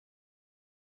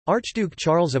Archduke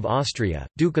Charles of Austria,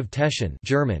 Duke of Teschen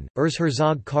German,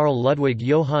 Erzherzog Karl Ludwig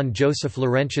Johann Joseph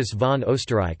Laurentius von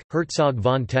Österreich, Herzog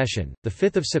von Teschen,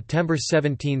 5 September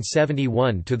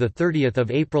 1771 to 30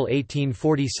 April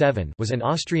 1847 was an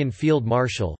Austrian field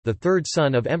marshal, the third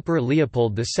son of Emperor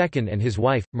Leopold II and his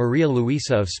wife, Maria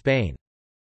Luisa of Spain.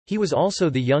 He was also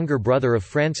the younger brother of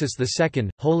Francis II,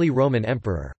 Holy Roman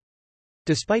Emperor.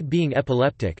 Despite being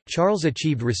epileptic, Charles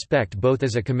achieved respect both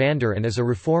as a commander and as a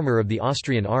reformer of the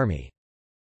Austrian army.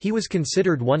 He was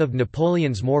considered one of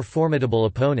Napoleon's more formidable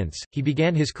opponents. He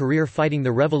began his career fighting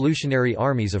the revolutionary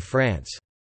armies of France.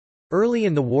 Early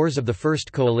in the wars of the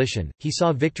First Coalition, he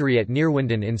saw victory at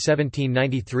Neerwinden in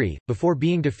 1793, before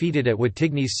being defeated at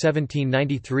Wattignies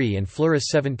 1793 and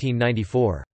Fleurus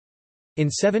 1794. In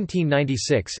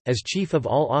 1796, as chief of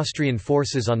all Austrian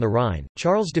forces on the Rhine,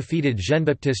 Charles defeated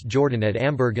Jean-Baptiste Jourdan at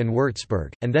Amberg and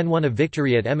Würzburg, and then won a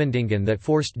victory at Emmendingen that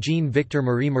forced Jean-Victor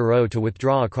Marie Moreau to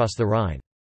withdraw across the Rhine.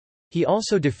 He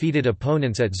also defeated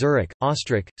opponents at Zurich,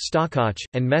 Ostrach, Stockach,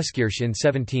 and Meßkirch in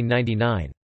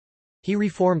 1799. He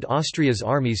reformed Austria's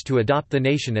armies to adopt the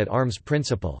nation-at-arms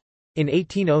principle. In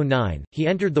 1809, he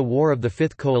entered the War of the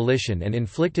Fifth Coalition and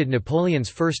inflicted Napoleon's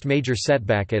first major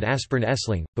setback at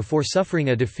Aspern-Essling, before suffering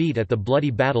a defeat at the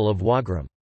bloody Battle of Wagram.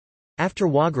 After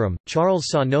Wagram, Charles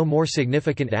saw no more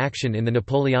significant action in the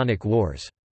Napoleonic Wars.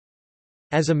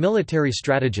 As a military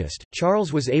strategist,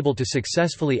 Charles was able to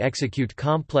successfully execute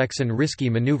complex and risky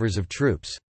maneuvers of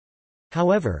troops.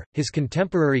 However, his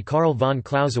contemporary Karl von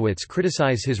Clausewitz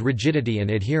criticized his rigidity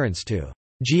and adherence to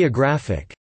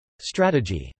geographic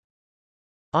strategy.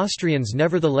 Austrians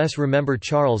nevertheless remember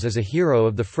Charles as a hero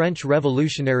of the French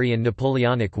Revolutionary and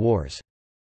Napoleonic Wars.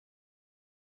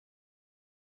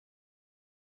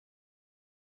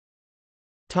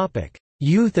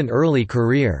 Youth and early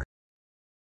career.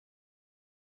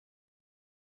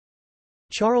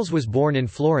 Charles was born in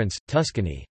Florence,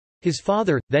 Tuscany. His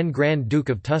father, then Grand Duke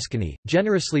of Tuscany,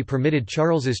 generously permitted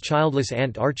Charles's childless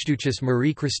aunt Archduchess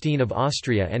Marie Christine of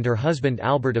Austria and her husband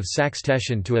Albert of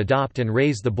Saxe-Teschen to adopt and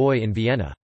raise the boy in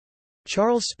Vienna.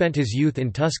 Charles spent his youth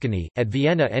in Tuscany, at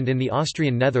Vienna and in the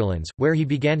Austrian Netherlands, where he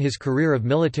began his career of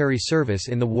military service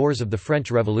in the wars of the French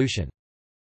Revolution.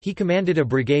 He commanded a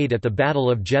brigade at the Battle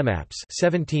of Jemappes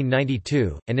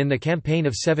 1792, and in the campaign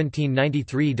of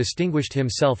 1793 distinguished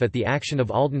himself at the action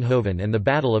of Aldenhoven and the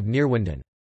Battle of Neerwinden.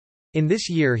 In this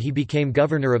year he became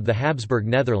governor of the Habsburg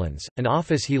Netherlands, an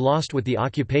office he lost with the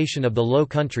occupation of the Low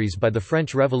Countries by the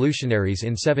French revolutionaries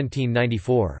in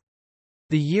 1794.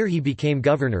 The year he became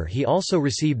governor he also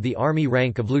received the army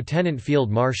rank of lieutenant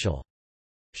field marshal.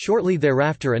 Shortly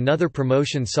thereafter another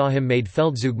promotion saw him made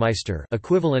Feldzeugmeister,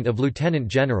 equivalent of lieutenant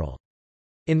general.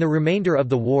 In the remainder of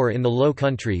the war in the Low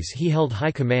Countries he held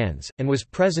high commands, and was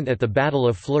present at the Battle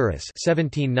of Fleurus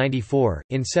 1794.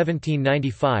 In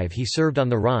 1795 he served on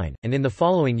the Rhine, and in the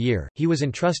following year, he was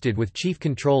entrusted with chief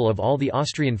control of all the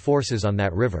Austrian forces on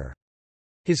that river.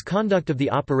 His conduct of the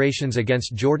operations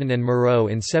against Jourdan and Moreau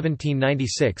in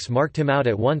 1796 marked him out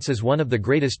at once as one of the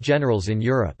greatest generals in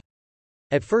Europe.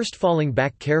 At first falling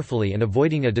back carefully and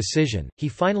avoiding a decision, he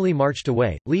finally marched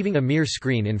away, leaving a mere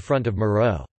screen in front of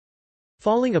Moreau.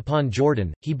 Falling upon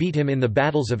Jourdan, he beat him in the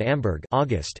battles of Amberg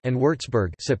August and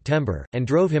Würzburg September, and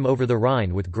drove him over the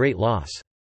Rhine with great loss.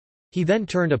 He then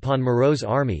turned upon Moreau's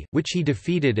army, which he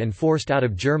defeated and forced out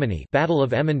of Germany. Battle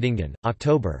of Emmendingen,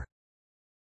 October.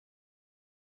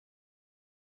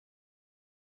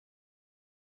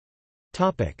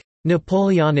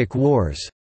 Napoleonic Wars.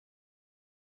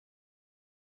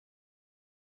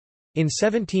 In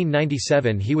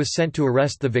 1797 he was sent to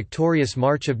arrest the victorious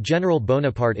march of General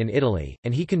Bonaparte in Italy,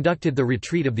 and he conducted the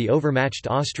retreat of the overmatched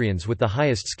Austrians with the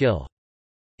highest skill.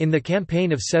 In the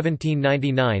campaign of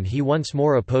 1799 he once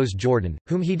more opposed Jourdan,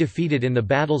 whom he defeated in the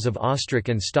battles of Ostrach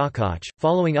and Stockach,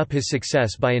 following up his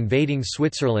success by invading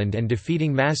Switzerland and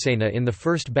defeating Massena in the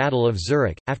First Battle of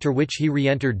Zurich, after which he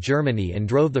re-entered Germany and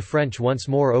drove the French once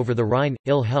more over the Rhine.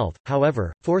 Ill health,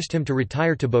 however, forced him to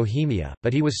retire to Bohemia,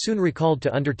 but he was soon recalled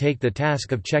to undertake the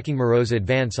task of checking Moreau's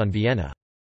advance on Vienna.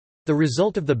 The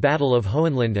result of the Battle of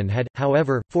Hohenlinden had,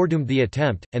 however, foredoomed the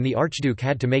attempt, and the Archduke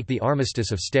had to make the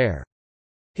Armistice of Steyr.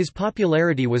 His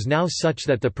popularity was now such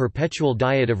that the Perpetual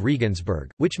Diet of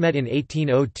Regensburg, which met in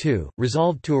 1802,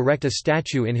 resolved to erect a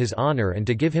statue in his honor and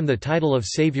to give him the title of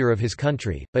Savior of his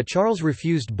country, but Charles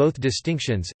refused both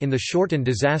distinctions. In the short and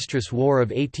disastrous War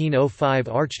of 1805,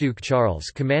 Archduke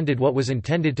Charles commanded what was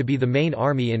intended to be the main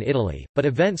army in Italy, but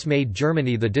events made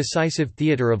Germany the decisive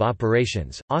theatre of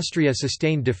operations. Austria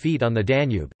sustained defeat on the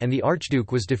Danube, and the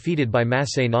Archduke was defeated by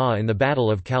Massena in the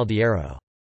Battle of Caldiero.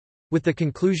 With the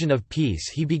conclusion of peace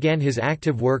he began his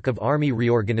active work of army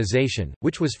reorganization,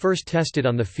 which was first tested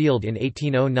on the field in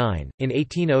 1809. In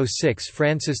 1806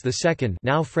 Francis II,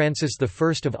 now Francis I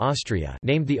of Austria,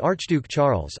 named the Archduke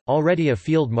Charles, already a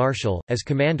field marshal, as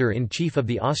commander-in-chief of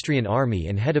the Austrian army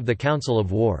and head of the Council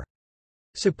of War.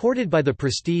 Supported by the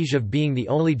prestige of being the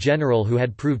only general who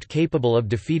had proved capable of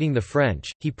defeating the French,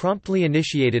 he promptly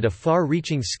initiated a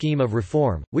far-reaching scheme of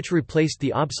reform, which replaced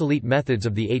the obsolete methods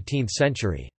of the 18th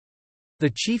century.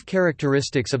 The chief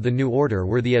characteristics of the new order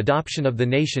were the adoption of the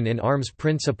nation-in-arms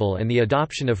principle and the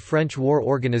adoption of French war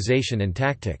organization and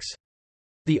tactics.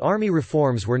 The army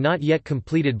reforms were not yet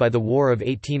completed by the War of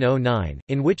 1809,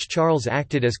 in which Charles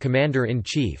acted as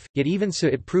commander-in-chief, yet even so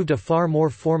it proved a far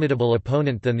more formidable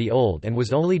opponent than the old and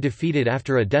was only defeated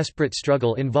after a desperate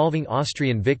struggle involving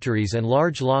Austrian victories and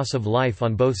large loss of life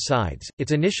on both sides.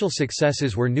 Its initial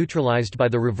successes were neutralized by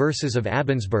the reverses of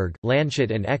Abensberg,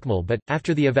 Landshut and Eckmühl, but,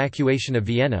 after the evacuation of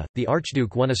Vienna, the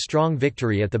Archduke won a strong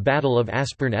victory at the Battle of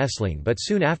Aspern-Essling but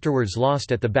soon afterwards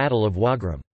lost at the Battle of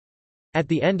Wagram. At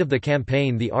the end of the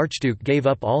campaign the Archduke gave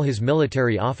up all his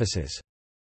military offices.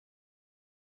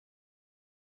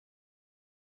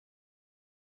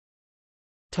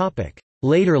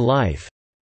 Later life.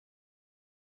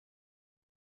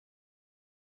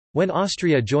 When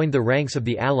Austria joined the ranks of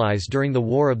the Allies during the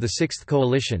War of the Sixth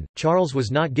Coalition, Charles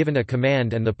was not given a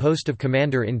command and the post of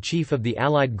commander-in-chief of the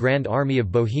Allied Grand Army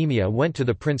of Bohemia went to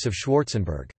the Prince of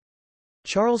Schwarzenberg.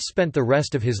 Charles spent the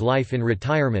rest of his life in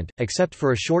retirement, except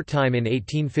for a short time in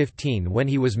 1815 when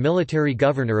he was military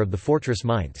governor of the fortress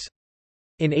Mainz.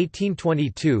 In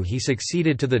 1822 he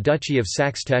succeeded to the Duchy of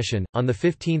Saxe-Teschen. On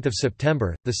 15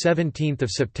 September, 17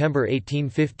 September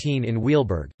 1815 in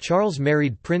Weilburg, Charles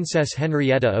married Princess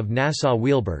Henrietta of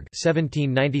Nassau-Weilburg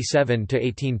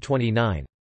 (1797–1829).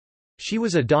 She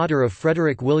was a daughter of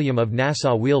Frederick William of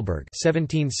Nassau-Weilburg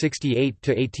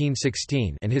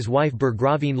 (1768–1816) and his wife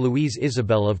Burgravine Louise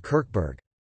Isabel of Kirchberg.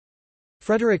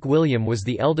 Frederick William was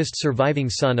the eldest surviving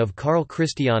son of Karl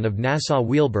Christian of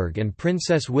Nassau-Weilburg and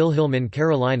Princess Wilhelmine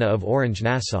Carolina of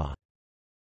Orange-Nassau.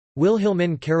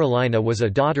 Wilhelmine Carolina was a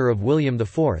daughter of William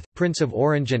IV, Prince of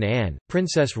Orange, and Anne,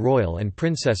 Princess Royal and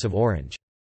Princess of Orange.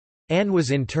 Anne was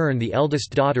in turn the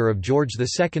eldest daughter of George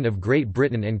II of Great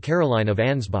Britain and Caroline of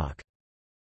Ansbach.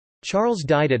 Charles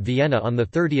died at Vienna on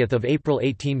 30 April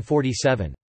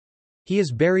 1847. He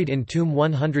is buried in Tomb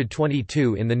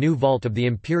 122 in the new vault of the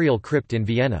Imperial Crypt in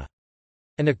Vienna.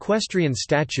 An equestrian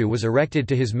statue was erected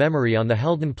to his memory on the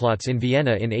Heldenplatz in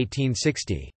Vienna in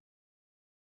 1860.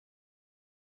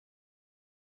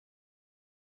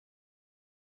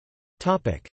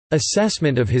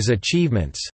 Assessment of his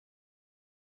achievements.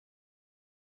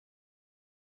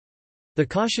 The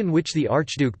caution which the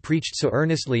Archduke preached so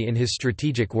earnestly in his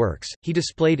strategic works, he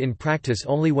displayed in practice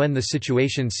only when the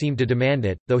situation seemed to demand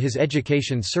it, though his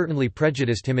education certainly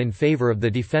prejudiced him in favor of the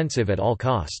defensive at all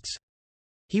costs.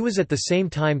 He was at the same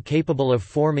time capable of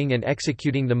forming and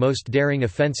executing the most daring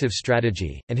offensive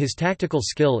strategy, and his tactical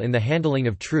skill in the handling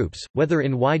of troops, whether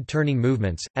in wide turning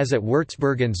movements, as at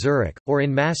Würzburg and Zurich, or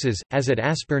in masses, as at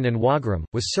Aspern and Wagram,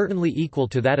 was certainly equal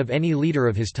to that of any leader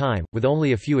of his time, with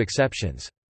only a few exceptions.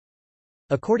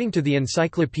 According to the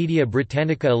Encyclopaedia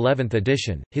Britannica 11th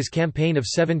edition, his campaign of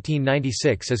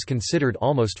 1796 is considered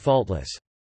almost faultless.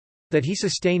 That he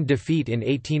sustained defeat in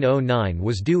 1809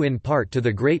 was due in part to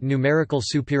the great numerical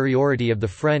superiority of the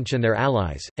French and their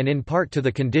allies, and in part to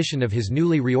the condition of his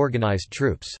newly reorganized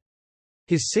troops.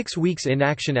 His 6 weeks'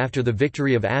 inaction after the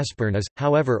victory of Aspern is,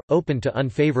 however, open to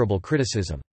unfavorable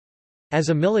criticism. As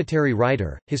a military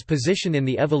writer, his position in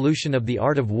the evolution of the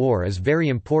art of war is very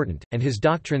important, and his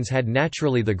doctrines had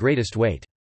naturally the greatest weight.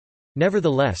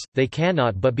 Nevertheless, they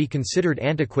cannot but be considered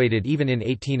antiquated even in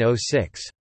 1806.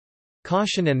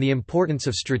 Caution and the importance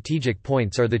of strategic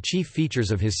points are the chief features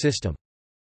of his system.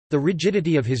 The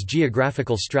rigidity of his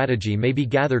geographical strategy may be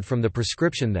gathered from the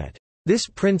prescription that, "This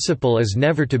principle is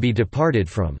never to be departed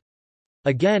from."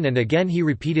 Again and again he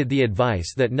repeated the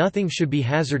advice that nothing should be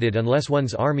hazarded unless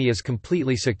one's army is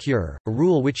completely secure, a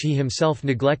rule which he himself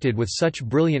neglected with such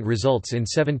brilliant results in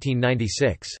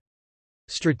 1796.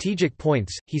 Strategic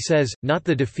points, he says, not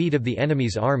the defeat of the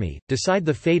enemy's army, decide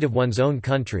the fate of one's own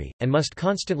country, and must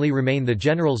constantly remain the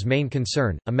general's main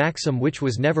concern, a maxim which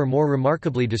was never more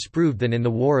remarkably disproved than in the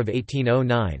War of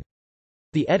 1809.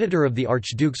 The editor of the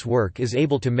Archduke's work is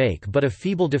able to make but a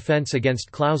feeble defense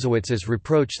against Clausewitz's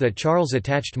reproach that Charles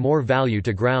attached more value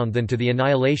to ground than to the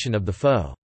annihilation of the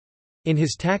foe. In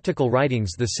his tactical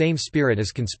writings the same spirit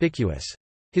is conspicuous.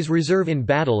 His reserve in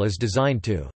battle is designed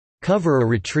to cover a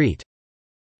retreat.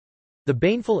 The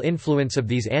baneful influence of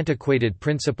these antiquated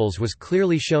principles was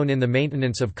clearly shown in the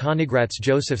maintenance of Königgrätz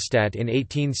Josefstadt in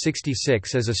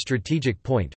 1866 as a strategic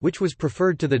point, which was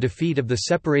preferred to the defeat of the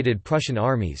separated Prussian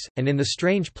armies, and in the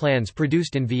strange plans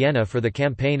produced in Vienna for the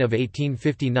campaign of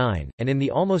 1859, and in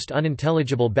the almost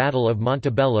unintelligible Battle of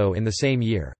Montebello in the same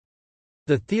year.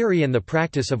 The theory and the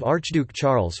practice of Archduke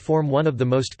Charles form one of the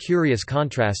most curious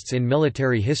contrasts in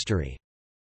military history.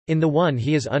 In the one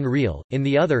he is unreal, in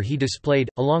the other he displayed,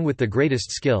 along with the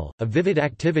greatest skill, a vivid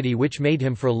activity which made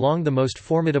him for long the most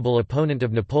formidable opponent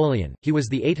of Napoleon. He was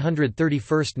the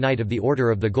 831st Knight of the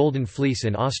Order of the Golden Fleece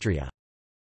in Austria.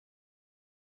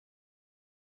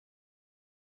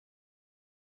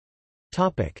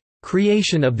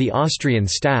 Creation of the Austrian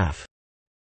staff.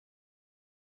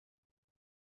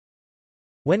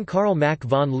 When Karl Mack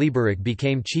von Lieberich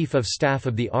became Chief of Staff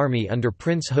of the Army under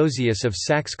Prince Josias of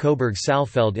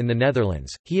Saxe-Coburg-Saalfeld in the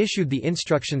Netherlands, he issued the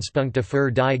Instructionspunkte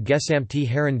für die Gesamte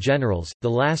Herren Generals, the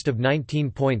last of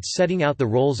 19 points setting out the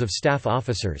roles of staff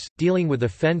officers, dealing with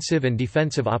offensive and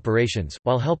defensive operations,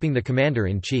 while helping the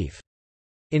commander-in-chief.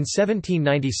 In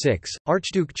 1796,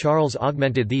 Archduke Charles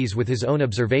augmented these with his own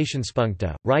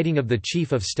Observationspunkte, writing of the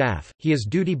Chief of Staff, he is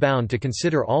duty-bound to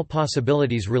consider all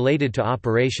possibilities related to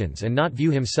operations and not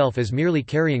view himself as merely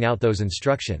carrying out those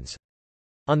instructions.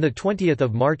 On 20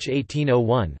 March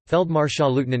 1801,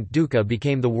 Feldmarschallleutnant Duca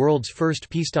became the world's first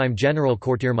peacetime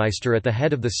Generalquartiermeister at the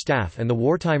head of the staff, and the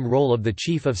wartime role of the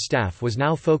Chief of Staff was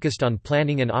now focused on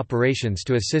planning and operations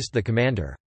to assist the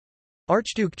commander.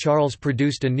 Archduke Charles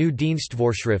produced a new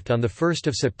Dienstvorschrift on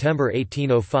 1 September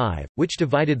 1805, which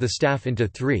divided the staff into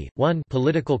three: 1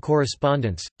 political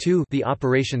correspondence, 2 the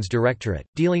operations directorate,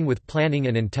 dealing with planning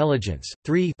and intelligence,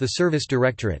 3 the service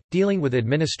directorate, dealing with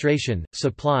administration,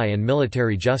 supply and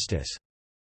military justice.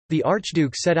 The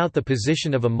Archduke set out the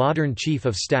position of a modern Chief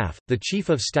of Staff. The Chief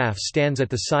of Staff stands at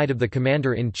the side of the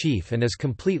Commander-in-Chief and is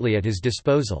completely at his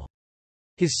disposal.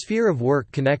 His sphere of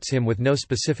work connects him with no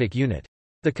specific unit.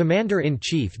 The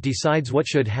Commander-in-Chief decides what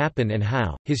should happen and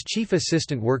how, his chief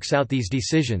assistant works out these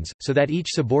decisions, so that each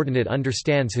subordinate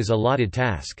understands his allotted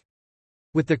task.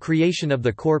 With the creation of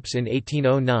the Corps in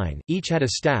 1809, each had a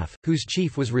staff, whose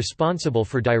chief was responsible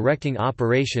for directing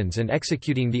operations and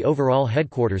executing the overall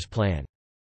headquarters plan.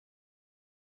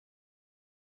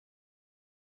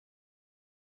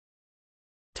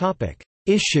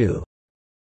 Issue.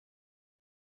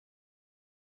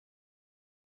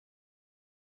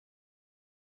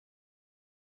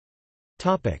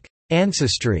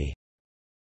 Ancestry.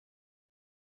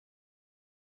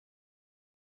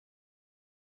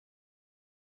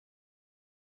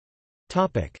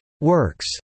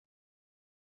 Works.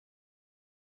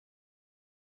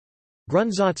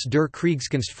 Grundsatz der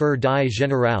Kriegskunst für die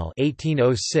General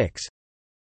 1806.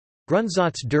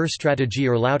 Grundsatz der Strategie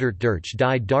erläutert durch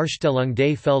die Darstellung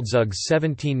des Feldzugs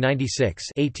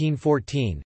 1796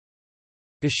 1814.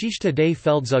 Geschichte des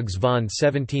Feldzugs von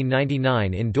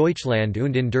 1799 in Deutschland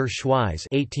und in der Schweiz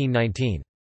 1819.